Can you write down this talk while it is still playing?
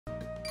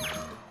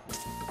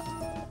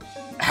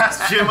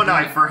ask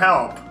Gemini for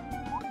help.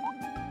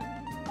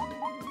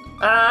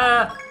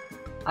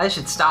 I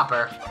should stop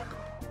her.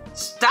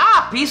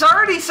 Stop! He's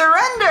already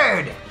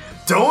surrendered!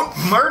 Don't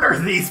murder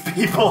these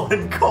people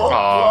in cold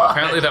blood.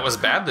 Apparently that was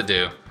bad to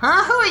do.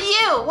 Huh? Who are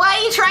you? Why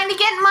are you trying to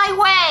get in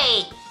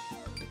my way?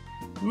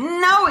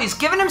 No, he's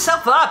given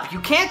himself up. You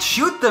can't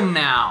shoot them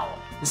now.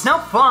 It's no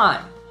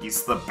fun.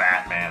 He's the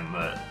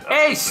Batman.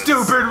 Hey,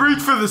 stupid, reach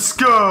for the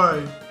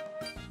sky.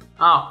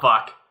 Oh,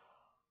 fuck.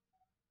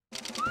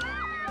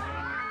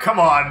 Come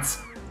on.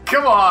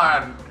 Come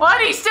on. What?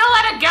 He still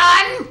had a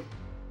gun?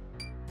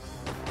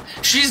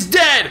 She's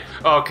dead!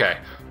 Okay.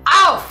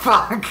 Oh,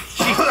 fuck.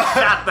 She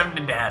shot them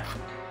to death.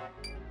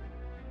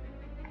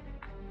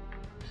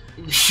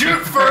 Shoot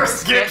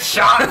first, get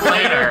shot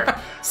later.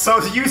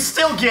 So you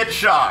still get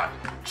shot.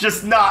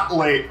 Just not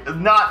late.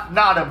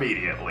 Not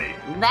immediately.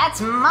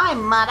 That's my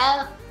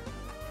motto.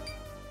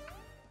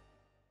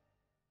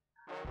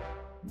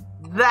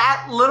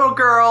 That little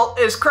girl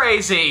is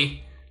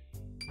crazy.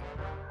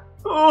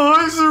 Oh,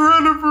 I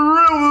surrendered for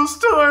real this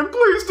time.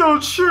 Please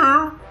don't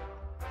shoot.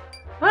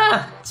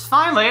 It's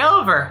finally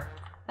over.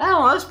 That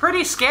was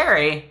pretty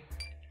scary.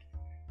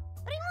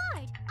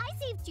 Reward! I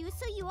saved you,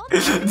 so you owe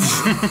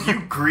me.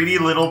 You greedy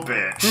little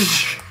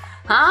bitch.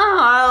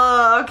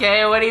 Huh?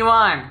 Okay, what do you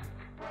want?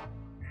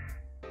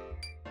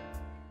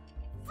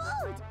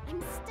 Food!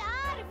 I'm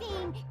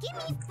starving. Give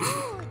me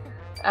food.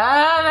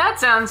 That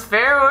sounds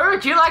fair. Where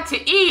would you like to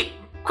eat?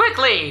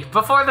 Quickly,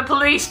 before the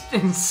police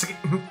take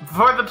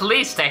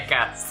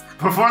us.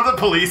 Before the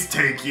police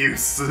take you,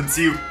 since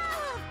you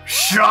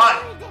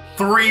shot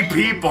 3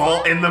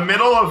 people in the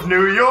middle of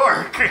New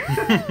York.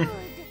 Food.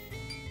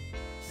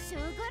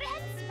 Sugar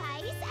and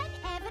spice and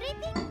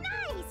everything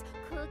nice.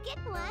 Cook it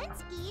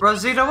once, eat it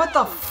Rosita, what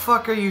the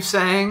fuck are you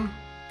saying?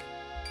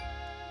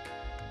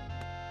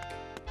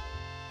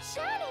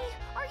 Shani,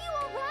 are you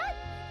alright?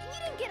 You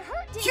didn't get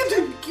hurt, did You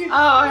didn't get...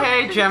 Oh,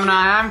 hey, Gemini,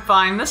 I'm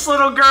fine. This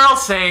little girl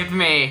saved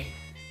me.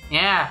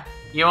 Yeah,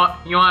 you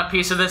want a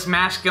piece of this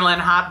masculine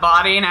hot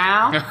body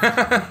now?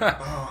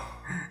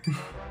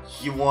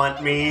 You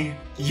want me?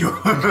 You...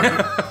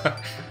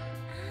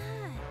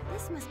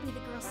 This must be the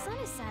girl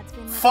Sunnyside's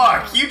been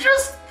Fuck, you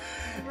just...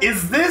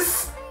 Is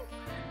this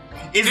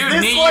Dude,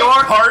 like New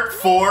York- part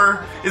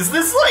 4? Is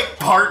this like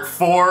part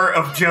 4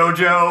 of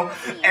JoJo?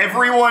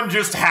 Everyone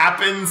just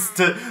happens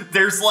to...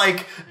 There's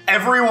like...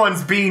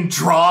 Everyone's being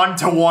drawn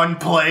to one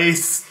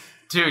place.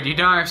 Dude, you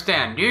don't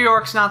understand. New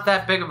York's not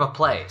that big of a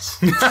place.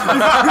 And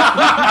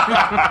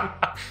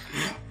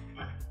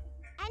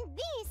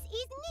this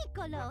is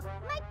Niccolo,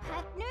 my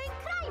partner in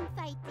crime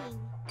fighting.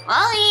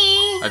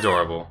 Ollie!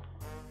 Adorable.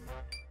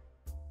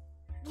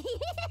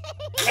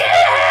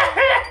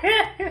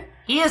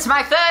 He is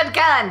my third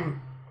gun.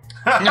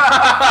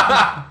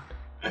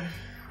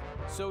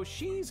 So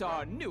she's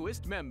our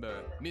newest member,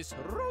 Miss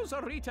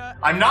Rosita.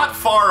 I'm not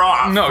far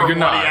off No, from you're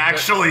what not. he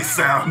actually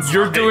sounds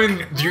You're like.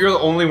 you're the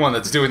only one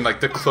that's doing like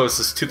the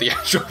closest to the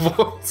actual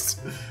voice.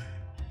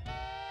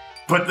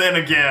 But then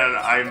again,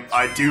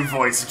 I do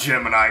voice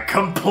Gemini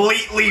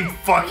completely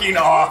fucking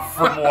off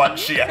from what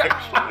she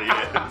actually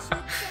is.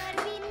 Don't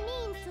be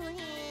mean to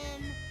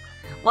him.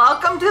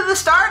 Welcome to the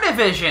Star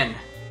Division.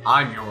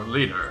 I'm your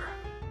leader.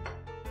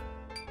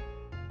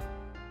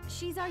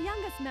 She's our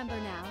youngest member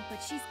now,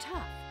 but she's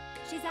tough.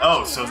 She's Oh,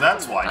 actually so a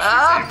that's bounty why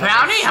hunter. she's able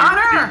bounty to shoot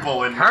hunter?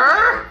 people in New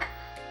Her? York.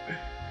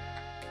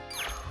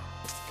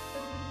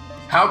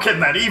 How can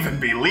that even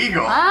be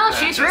legal? Well, That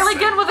she's just really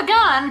said- good with a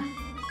gun.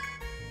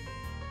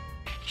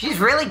 She's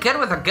really good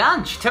with a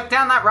gun. She took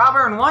down that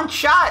robber in one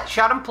shot.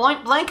 Shot him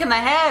point blank in the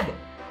head.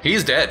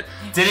 He's dead.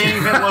 Didn't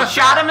even look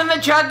Shot him in the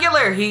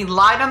jugular. He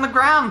lied on the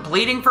ground,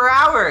 bleeding for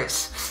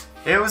hours.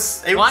 It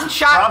was One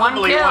shot, one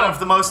probably kill. one of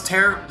the most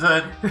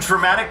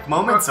traumatic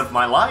moments of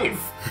my life.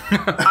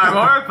 I'm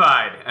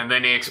horrified. And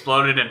then he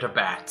exploded into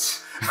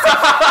bats.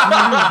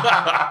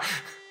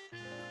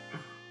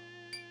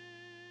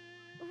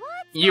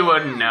 You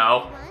wouldn't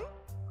know.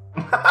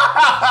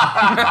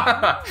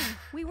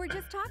 We were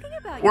just talking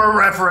about We're you.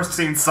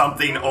 referencing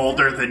something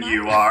older than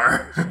you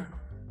are. Oh,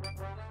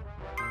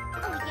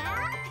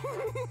 yeah?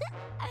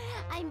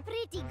 I'm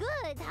pretty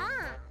good,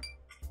 huh?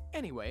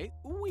 Anyway,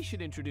 we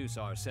should introduce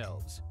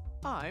ourselves.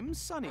 I'm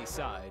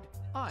Sunnyside.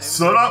 I'm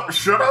Shut up,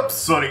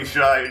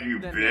 Sunnyside, you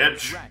Then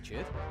there's bitch.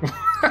 Ratchet,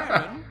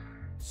 Karen,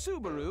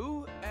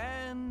 Subaru,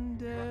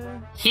 and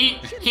He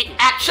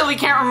actually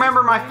can't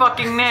remember my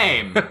fucking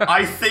name.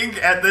 I think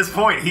at this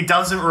point he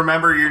doesn't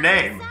remember your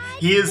name.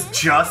 He is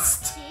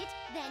just...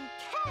 Then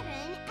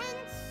Karen and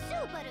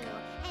Subaru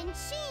and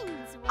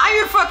Shin's. I'm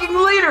your fucking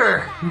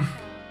leader.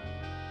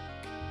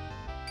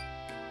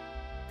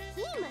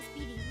 He must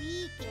be the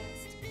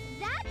weakest.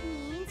 That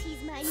means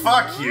he's my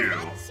Fuck new you.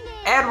 henchman.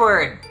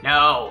 Edward.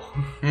 No.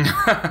 Now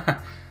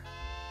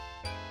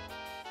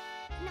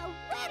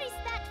where is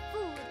that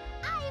food?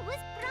 I was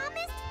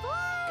promised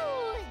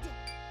food.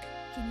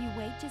 Can you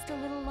wait just a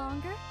little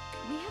longer?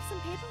 We have some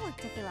paperwork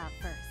to fill out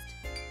first.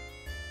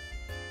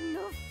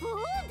 No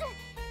food?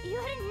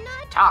 You're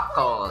not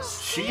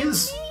Tacos. She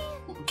is...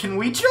 Can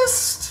we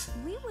just...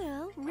 We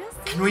will, We'll see.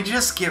 Can we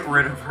just get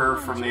rid of her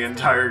from the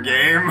entire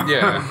game?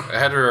 Yeah,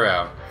 head her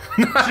out.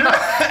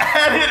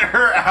 Edit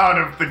her out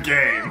of the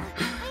game.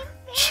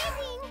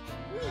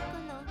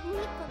 Niccolo,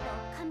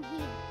 come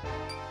here.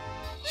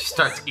 She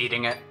starts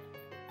eating it.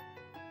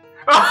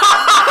 Now,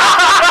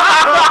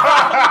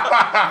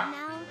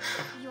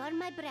 you are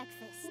my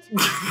breakfast.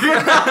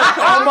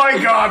 Oh my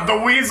god, the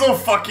weasel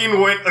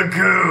fucking went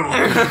agoo.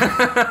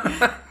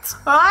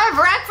 Hi,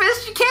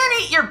 breakfast. You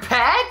can't eat your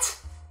pet.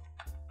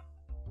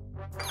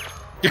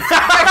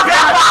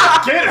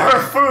 Get her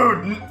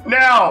food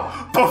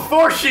now,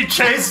 before she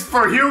chased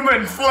for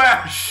human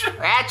flesh.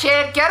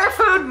 Ratchet, get her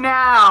food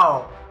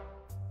now.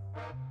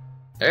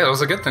 Hey, that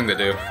was a good thing to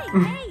do.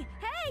 Hey,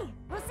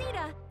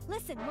 Rosita,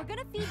 listen, we're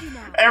gonna feed you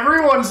now.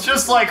 Everyone's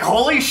just like,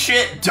 holy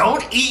shit,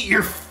 don't eat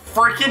your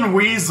freaking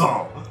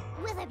weasel.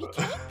 Will there be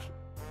cake?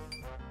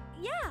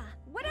 Yeah,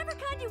 whatever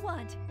kind you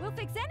want. We'll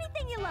fix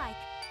anything you like.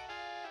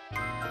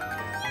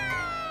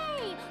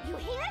 Yay! You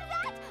hear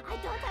that? I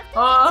don't have to. Oh,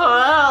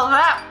 well,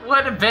 that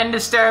would have been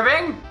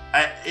disturbing.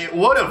 It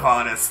would have,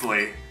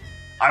 honestly.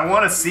 I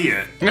want to see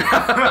it.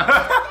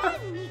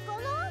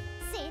 Niccolo,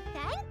 say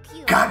thank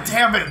you. God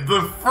damn it,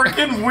 the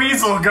freaking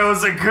weasel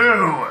goes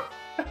agoo.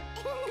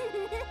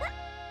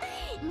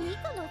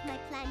 Niccolo's my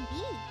plan B.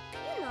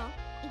 You know,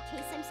 in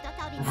case I'm stuck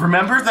out in.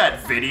 Remember that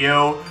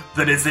video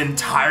that is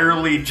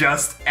entirely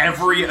just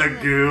every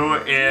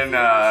agoo in,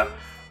 the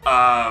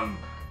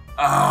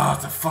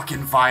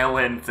fucking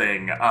violin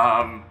thing,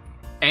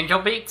 Angel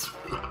beats?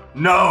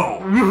 no!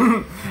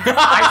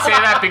 I say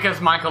that because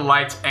Michael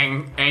likes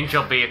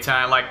angel beats and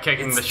I like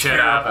kicking the shit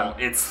out of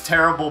him. It's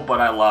terrible,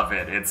 but I love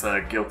it. It's a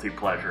guilty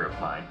pleasure of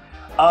mine.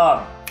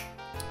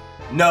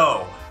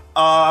 No.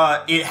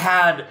 It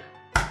had...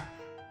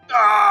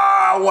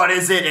 what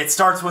is it? It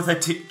starts with a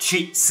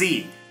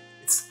C.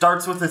 It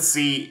starts with a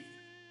C.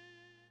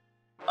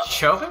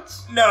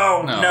 Chobits?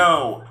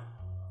 No.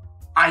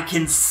 I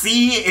can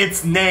see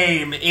its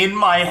name in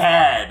my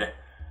head,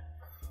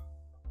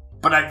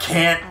 but I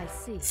can't I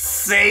see.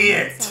 say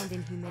it. Sound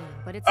inhumane,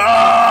 but it's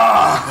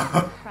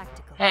practical.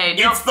 Hey,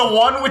 It's the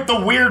one with the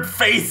weird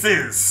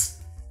faces.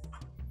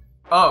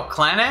 Oh,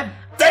 Clannad?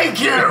 Thank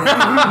you!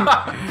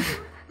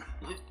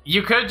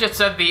 You could have just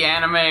said the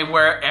anime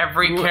where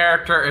every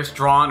character is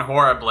drawn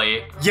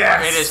horribly.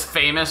 Yes. It is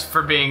famous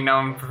for being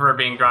known for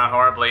being drawn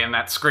horribly, and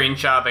that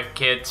screenshot of the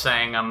kid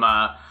saying,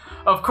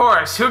 of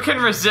course, who can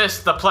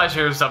resist the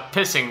pleasures of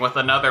pissing with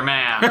another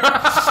man?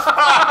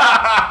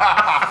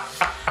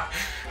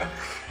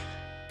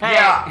 Hey,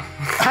 Yeah.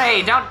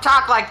 hey, don't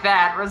talk like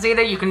that.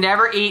 Rosita, you can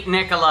never eat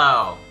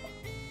Niccolo.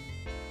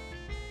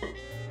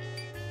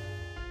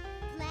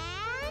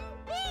 Plan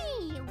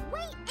B.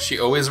 Wait. She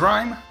always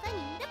rhyme? I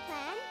need a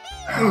plan B.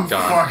 Oh,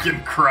 God.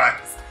 Fucking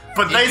Christ.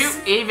 But Did you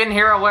even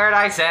hear a word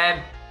I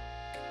said?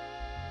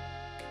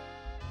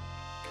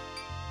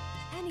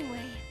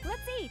 Anyway,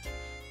 let's eat.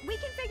 We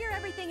can figure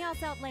everything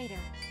else out later.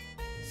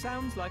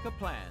 Sounds like a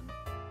plan.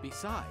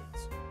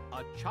 Besides,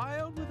 a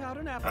child without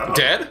an appetite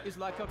Dead? is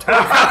like a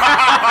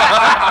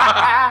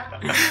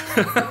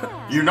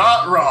Yeah. You're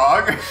not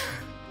wrong.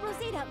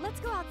 Rosita, let's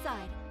go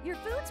outside. Your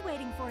food's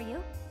waiting for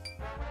you.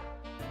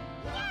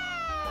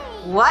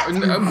 What?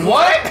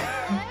 What?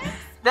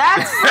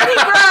 That's pretty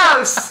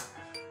gross!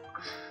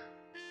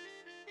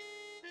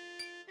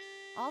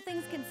 All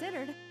things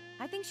considered,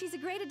 I think she's a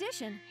great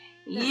addition.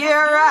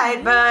 You're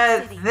right,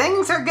 but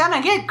things are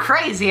gonna get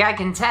crazy, I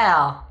can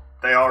tell.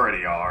 They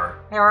already are.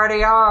 They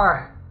already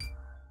are.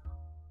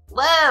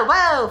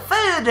 Whoa,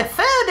 food!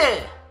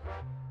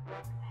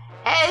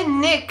 Hey,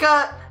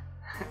 Nico.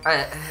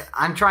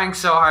 I'm trying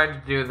so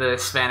hard to do the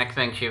Hispanic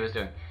thing she was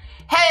doing.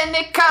 Hey,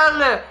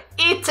 Nicole,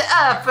 eat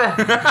up!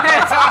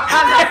 There's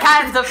all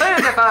kinds of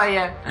food for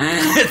you.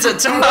 It's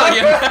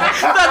Italian.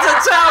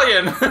 That's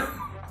Italian.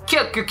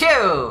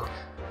 Q.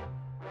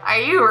 Are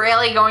you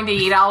really going to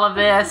eat all of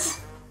this?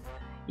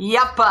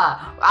 Yuppa,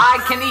 I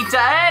can eat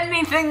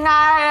anything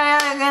I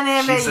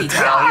can She's eat.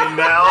 Italian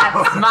now.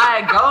 That's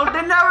my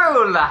golden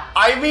rule.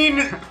 I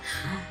mean,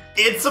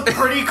 it's a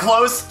pretty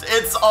close.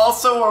 It's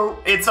also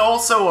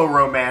a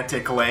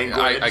romantic language.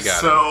 I got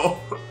so.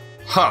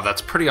 Huh,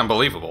 that's pretty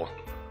unbelievable.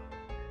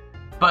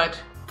 But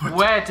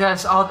where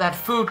does all that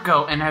food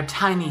go in her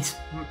tiny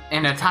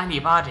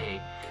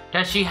body?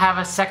 Does she have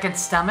a second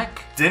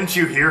stomach? Didn't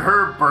you hear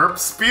her burp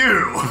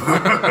spew?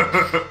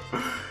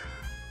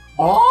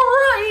 All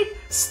right,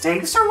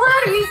 steaks are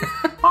ready.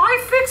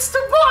 I fixed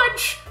a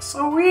bunch,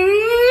 so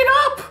eat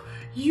up.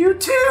 You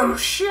too,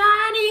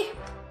 Shiny.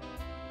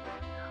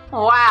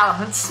 Wow,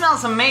 it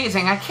smells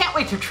amazing. I can't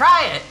wait to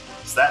try it.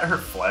 Is that her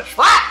flesh?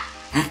 What?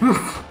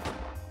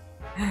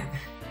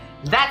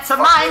 That's a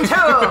mine too.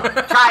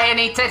 Try and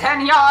eat it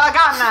and you're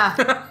gonna.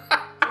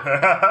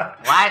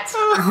 What?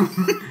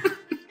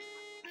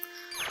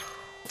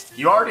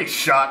 You already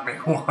shot me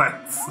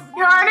once.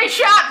 You already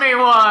shot me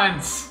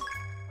once.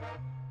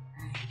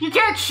 You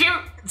can't shoot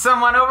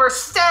someone over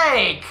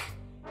steak.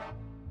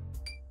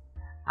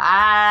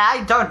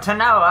 I don't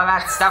know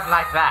about stuff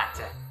like that.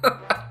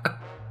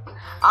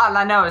 All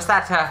I know is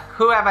that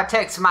whoever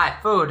takes my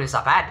food is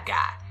a bad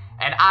guy.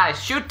 and I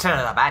shoot to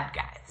the bad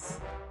guys.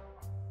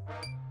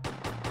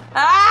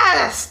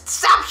 Ah!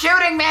 Stop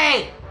shooting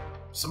me!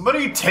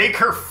 Somebody take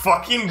her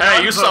fucking guns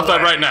Hey, you stop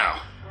that away. right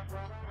now.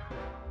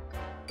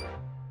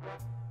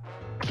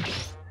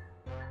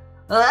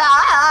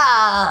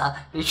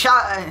 Ah!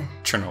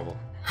 Chernobyl.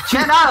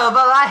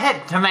 Chernobyl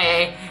hit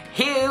me.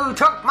 You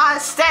took my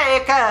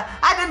steak.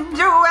 I didn't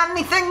do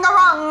anything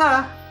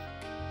wrong.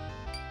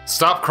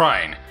 Stop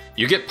crying.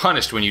 You get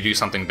punished when you do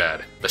something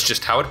bad. That's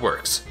just how it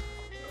works.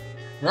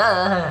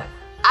 I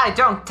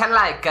don't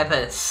like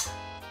this.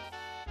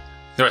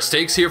 There are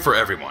stakes here for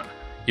everyone.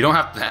 You don't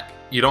have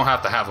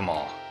to have them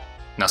all.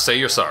 Now say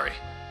you're sorry.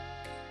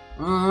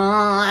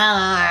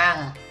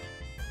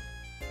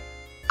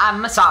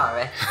 I'm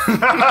sorry.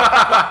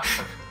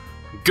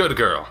 Good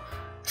girl.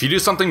 If you do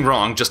something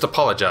wrong, just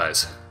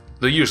apologize.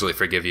 They'll usually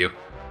forgive you.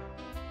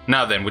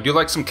 Now then, would you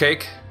like some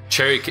cake?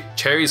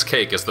 Cherry's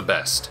cake is the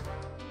best.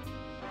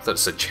 I thought it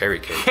said cherry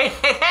cake.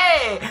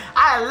 Hey,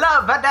 I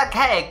love the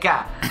cake.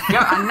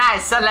 You're a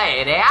nice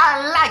lady.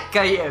 I like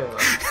you.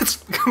 It's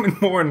becoming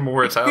more and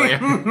more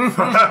Italian.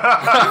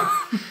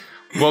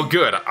 Well,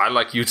 good. I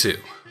like you too.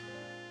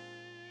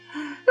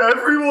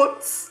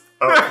 Everyone's...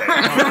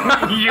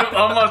 Okay. You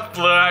almost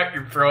blew out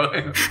your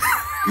throat.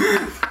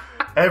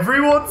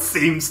 Everyone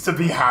seems to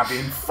be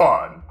having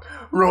fun.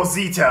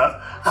 Rosita,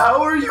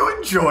 how are you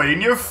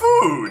enjoying your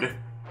food?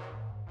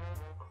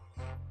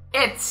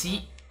 It's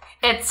a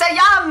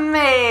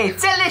yummy,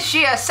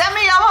 delicious,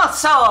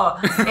 semi-amoso.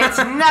 It's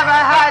never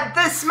had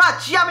this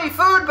much yummy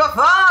food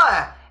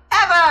before.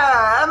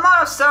 Ever.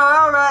 Amoso,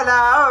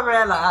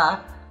 orella.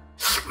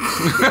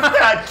 In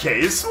that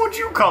case, would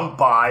you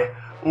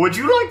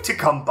like to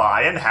come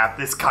by and have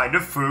this kind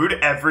of food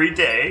every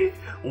day?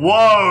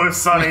 Whoa,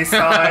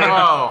 Sunnyside.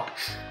 Whoa.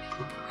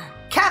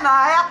 Can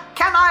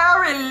I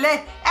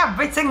really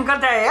every single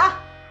day?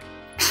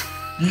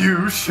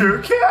 You sure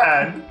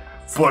can.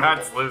 But,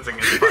 That's losing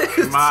his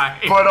fucking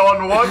mind. but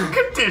on one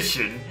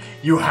condition,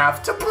 you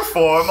have to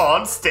perform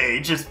on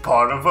stage as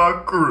part of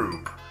our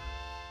group.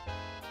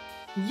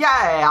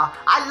 Yeah,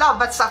 I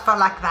love stuff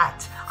like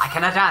that. I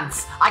can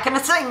dance, I can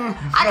sing,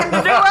 I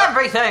can do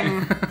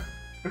everything.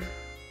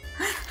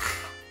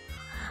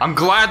 I'm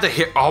glad to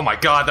hear. Oh my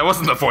god, that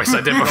wasn't the voice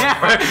I did before.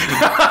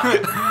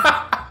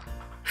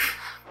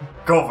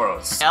 Go for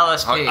us.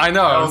 LSP. I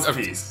know. Hell's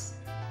peace.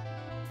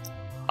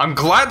 I'm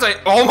glad to.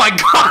 Oh my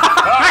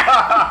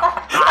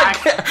god!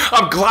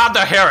 I'm glad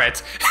to hear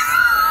it.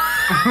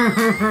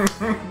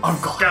 I'm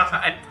glad.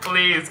 God,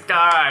 please,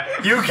 God.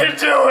 You can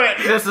do it!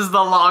 This is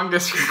the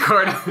longest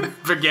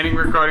beginning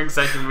recording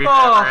session we've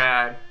ever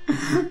had.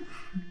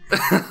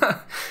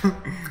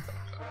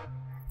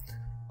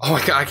 Oh my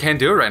god, I can't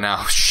do it right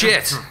now.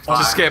 Shit. I'll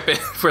just skip it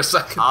for a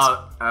second.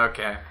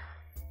 Okay.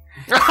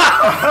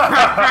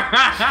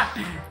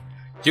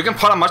 You can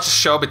put on much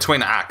show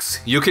between acts.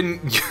 You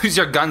can use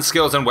your gun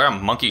skills and wear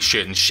monkey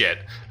shit and shit.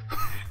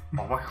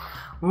 Oh my.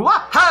 Whoa!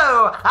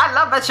 I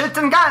love the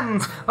shooting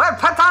guns. We'll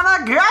put on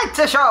a great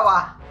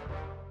show.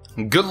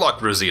 Good luck,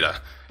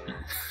 Rosita.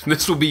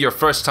 This will be your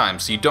first time,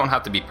 so you don't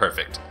have to be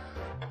perfect.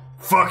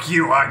 Fuck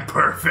you, I'm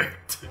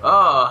perfect.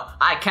 Oh,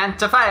 I can't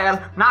fail.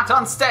 Not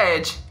on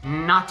stage.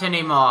 Not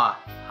anymore.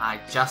 I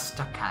just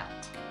can't.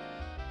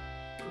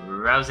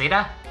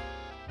 Rosita?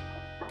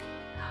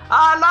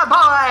 Oh,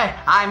 boy!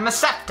 I'm a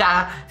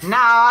scepter.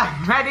 Now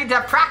I'm ready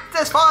to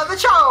practice for the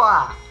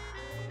show.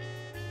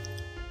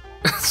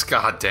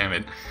 God damn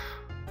it.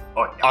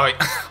 Oh, yeah.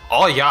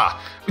 Oh yeah.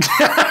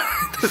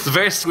 That's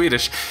very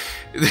Swedish.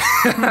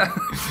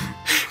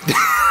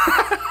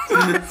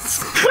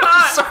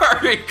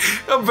 Sorry,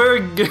 I'm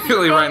very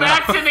giggly right now.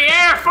 Back to the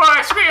Air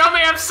Force. We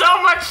only have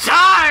so much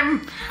time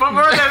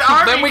before the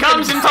army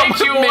comes and takes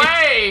you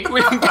away.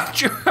 We can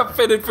get you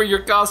outfitted for your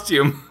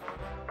costume.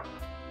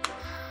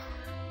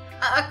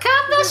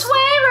 Come this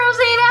way,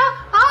 Rosita.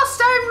 I'll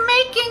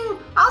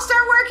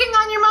start working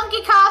on your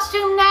monkey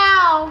costume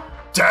now.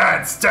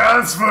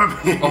 Dance for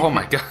me. Oh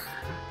my god.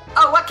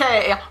 Oh,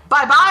 okay.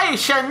 Bye-bye,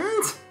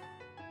 Shins.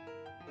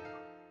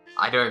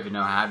 I don't even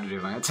know how to do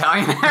my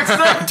Italian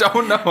accent. I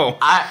don't know.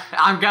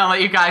 I'm gonna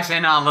let you guys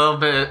in on a little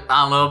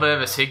bit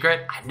of a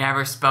secret. I've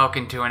never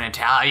spoken to an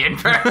Italian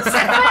person.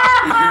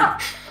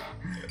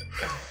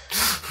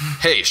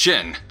 Hey,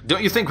 Shin,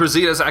 don't you think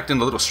Rosita's acting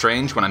a little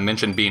strange when I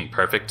mentioned being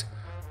perfect?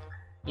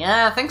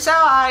 Yeah, I think so.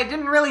 I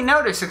didn't really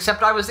notice,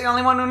 except I was the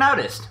only one who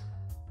noticed.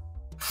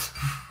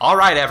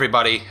 Alright,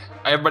 everybody.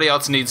 Everybody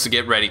else needs to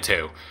get ready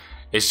too.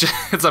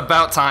 It's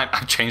about time.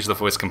 I changed the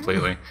voice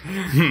completely.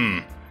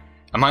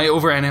 Am I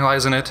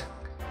overanalyzing it?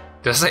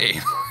 Did I say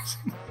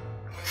analyzing?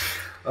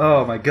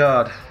 Oh my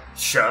god.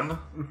 Shin,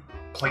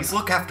 please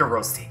look after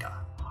Rosita.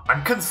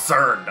 I'm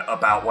concerned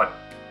about what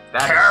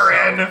That is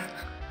Karen.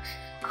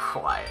 so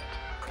quiet.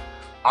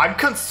 I'm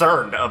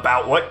concerned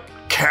about what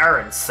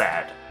Karen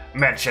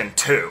mentioned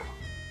too.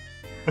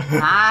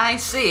 I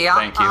see.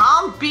 Thank you.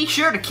 I'll be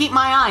sure to keep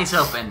my eyes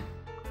open.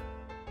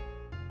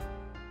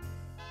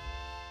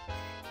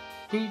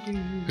 I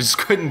just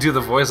couldn't do the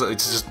voice.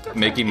 It's just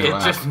making me It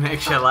laugh. just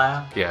makes you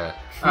laugh. Yeah.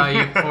 Oh,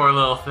 you poor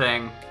little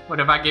thing. What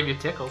if I give you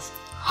tickles?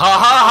 Ha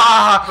ha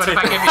ha! What if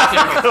I give you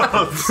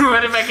tickles?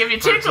 What if I give you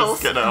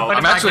tickles?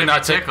 I'm actually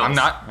not tickles. I'm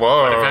not.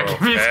 Whoa. What if I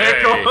give you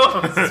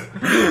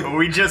tickles?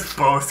 We just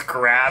both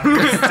grabbed.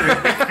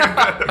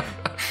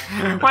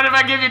 What if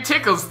I give you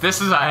tickles? This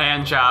is a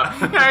hand job.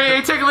 Are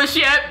you ticklish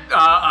yet?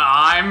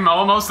 I'm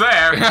almost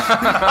there.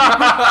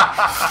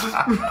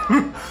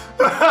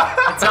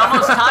 It's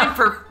almost time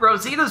for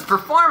Rosita's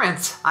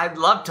performance. I'd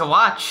love to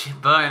watch,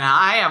 but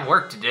I have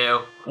work to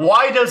do.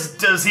 Why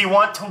does he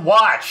want to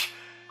watch?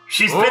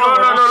 She's been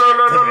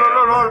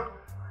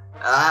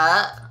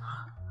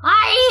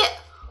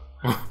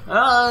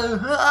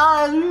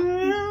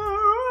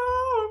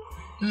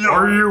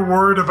Are you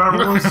worried about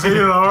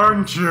Rosita,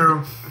 aren't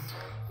you?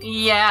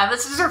 Yeah,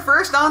 this is her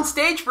first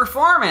on-stage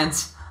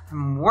performance.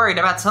 I'm worried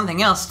about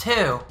something else,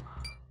 too.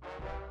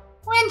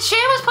 When she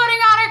was putting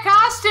on her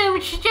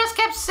costume, she just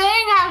kept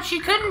saying how she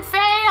couldn't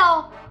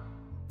fail.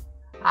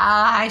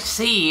 I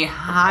see.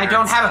 I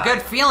don't have a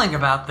good feeling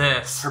about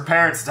this. Her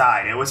parents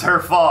died. It was her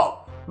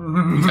fault.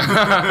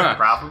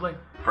 Probably.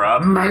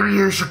 Maybe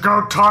you should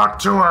go talk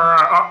to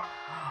her.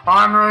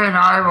 Henri and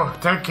I will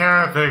take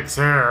care of things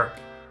here.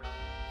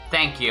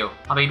 Thank you.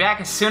 I'll be back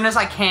as soon as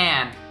I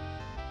can.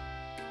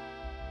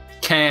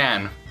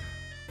 Can.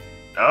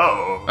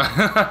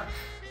 Oh.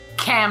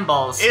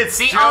 Campbell's. It's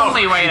the joke.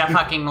 only way to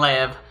fucking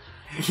live.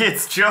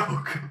 It's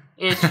joke.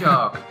 It's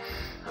joke.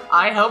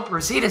 I hope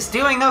Rosita's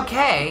doing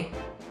okay.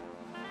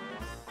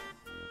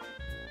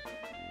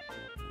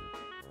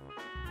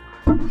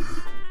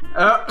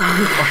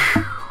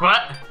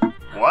 What?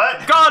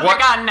 What? Gold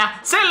gun,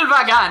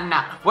 silver gun.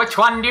 Which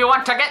one do you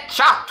want to get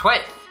shot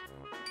with?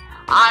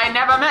 I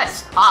never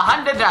miss.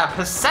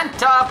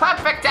 100%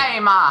 perfect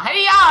aim.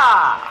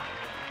 Hey-ya!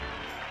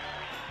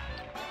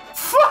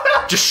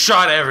 Just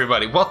shot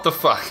everybody. What the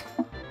fuck?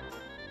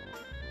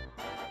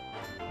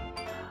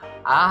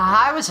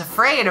 I was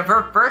afraid of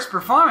her first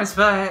performance,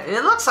 but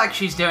it looks like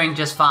she's doing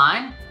just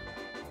fine.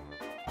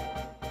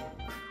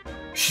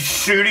 She's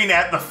shooting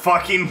at the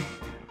fucking...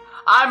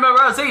 I'm a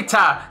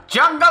Rosita,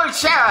 jungle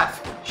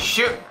sheriff.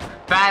 Shoot,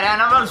 bad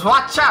animals,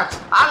 watch out.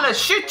 I'll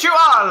shoot you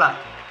all.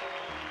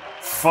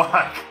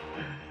 Fuck.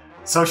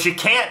 So she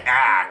can't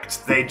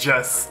act. They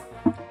just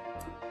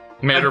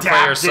Made her play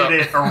adapted herself.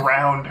 it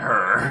around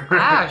her.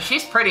 Wow,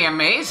 she's pretty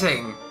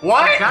amazing.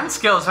 What? Her gun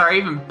skills are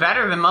even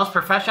better than most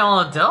professional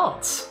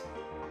adults.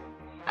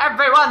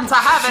 Everyone's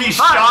having She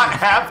fun. shot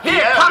half the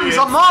Here comes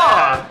a audience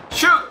more. dead.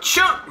 Shoot,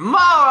 shoot,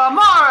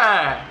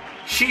 more.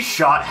 She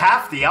shot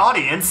half the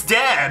audience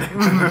dead.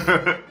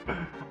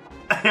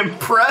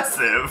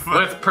 Impressive.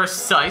 With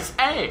precise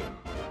aim.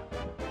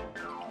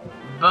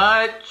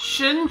 But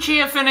shouldn't she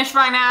have finished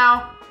by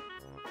now?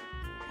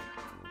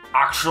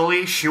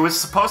 Actually, she was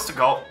supposed to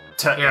go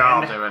to Here,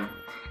 I'll do it.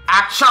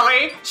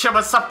 Actually, she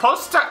was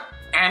supposed to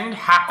end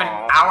half an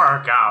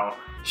hour ago.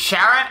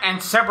 Sharon and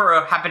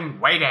Subaru have been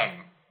waiting.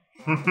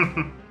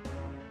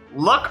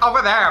 Look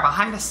over there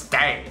behind the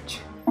stage.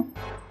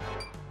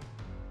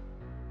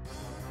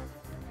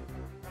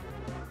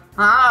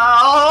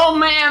 Oh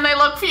man, they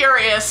look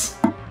furious.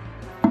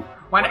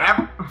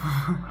 Whatever.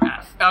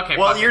 Okay.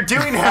 Well, fuck it. you're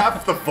doing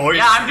half the voices.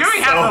 Yeah, I'm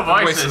doing half the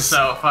voices, voices.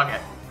 so fuck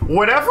it.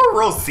 Whenever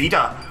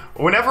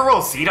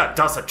Rosita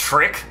does a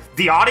trick,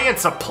 the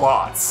audience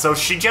applauds, so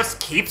she just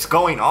keeps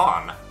going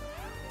on.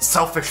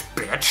 Selfish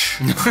bitch.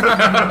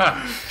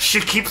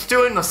 She keeps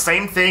doing the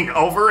same thing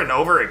over and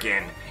over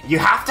again. You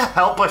have to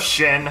help us,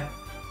 Shin.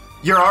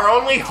 You're our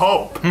only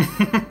hope.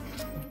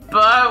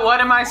 But what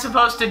am I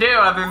supposed to do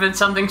other than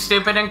something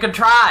stupid and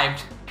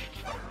contrived?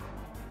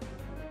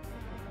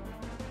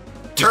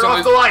 Turn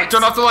off the lights.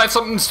 Turn off the lights.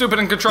 Something stupid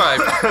and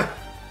contrived.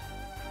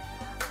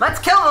 Let's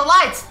kill the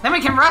lights, then we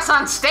can rush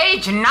on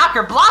stage and knock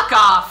her block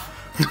off.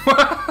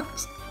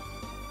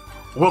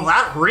 Will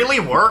that really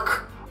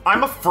work?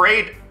 I'm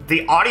afraid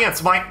the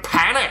audience might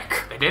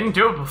panic. They didn't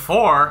do it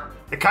before.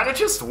 They kind of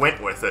just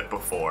went with it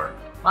before.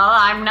 Well,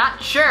 I'm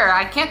not sure.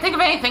 I can't think of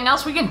anything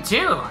else we can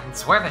do.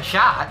 It's worth a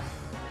shot.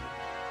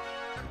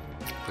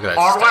 Look at that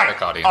All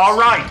static right, audience. all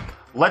right.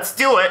 Let's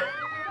do it.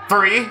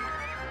 3,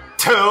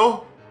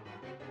 2,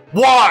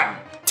 1.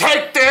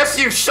 Take this,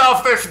 you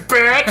selfish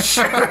bitch.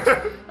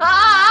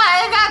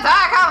 I got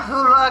back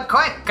up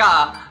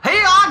quicker.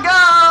 Here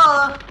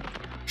I go.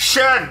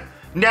 Shin,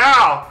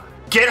 now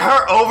get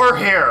her over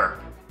here.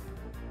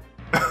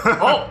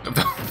 Oh,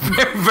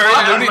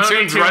 Very Looney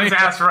Tunes running.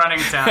 ass running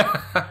sound.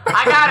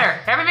 I got her.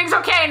 Everything's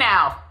okay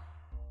now.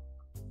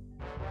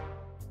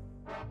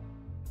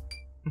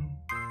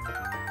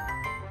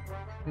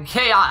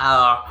 Okay,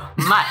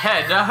 my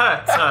head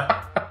hurts.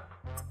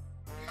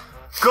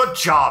 Good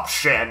job,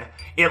 Shin.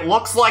 It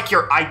looks like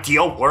your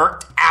idea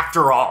worked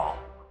after all.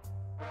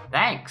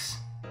 Thanks,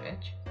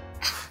 bitch.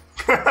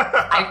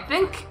 I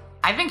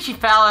think she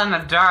fell in the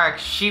dark.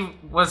 She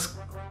was.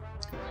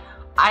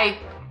 I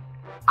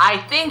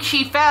think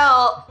she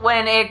fell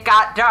when it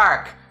got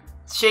dark.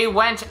 She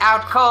went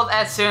out cold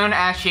as soon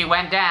as she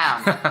went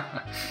down.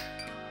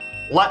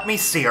 Let me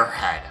see her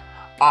head.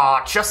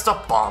 Just a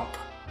bump.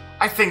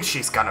 I think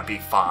she's gonna be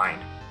fine.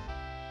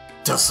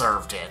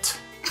 deserved it.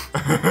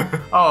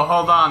 Oh,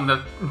 hold on.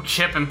 The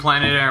chip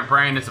implanted in her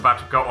brain is about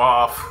to go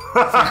off.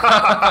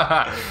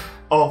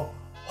 Oh,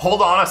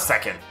 hold on a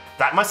second.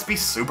 That must be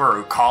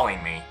Subaru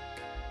calling me.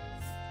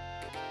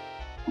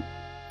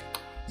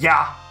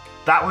 Yeah,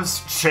 that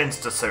was Shin's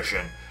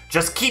decision.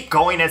 Just keep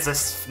going as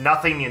if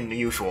nothing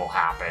unusual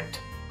happened.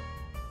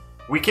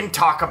 We can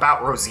talk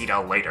about Rosita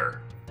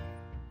later.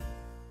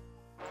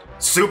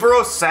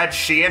 Subaru said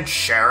she and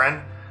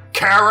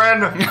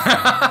Karen,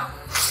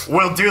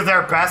 will do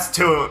their best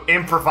to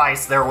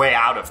improvise their way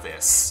out of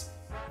this.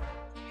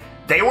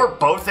 They were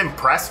both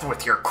impressed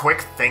with your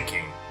quick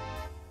thinking.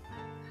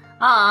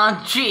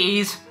 Aw,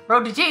 jeez.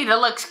 Rosita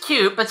looks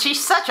cute, but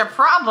she's such a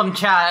problem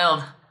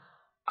child.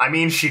 I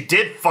mean, she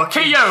did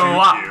fucking Hey,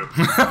 yo, shoot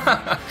you.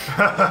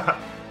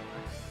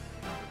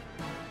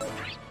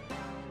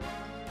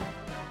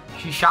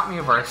 She shot me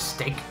over a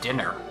steak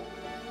dinner.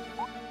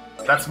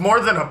 That's more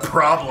than a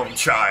problem,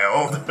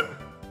 child.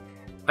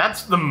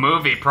 That's the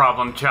movie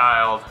Problem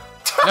Child.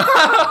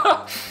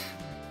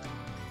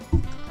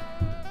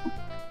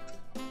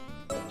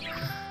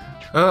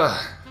 Ugh.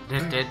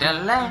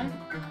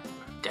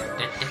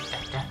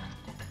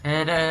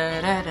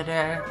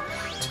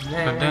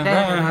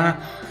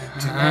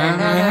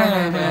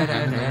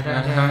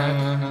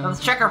 Let's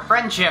check our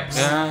friendships.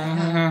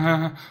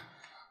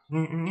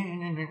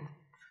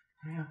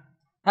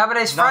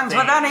 Nobody's friends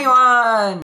with anyone.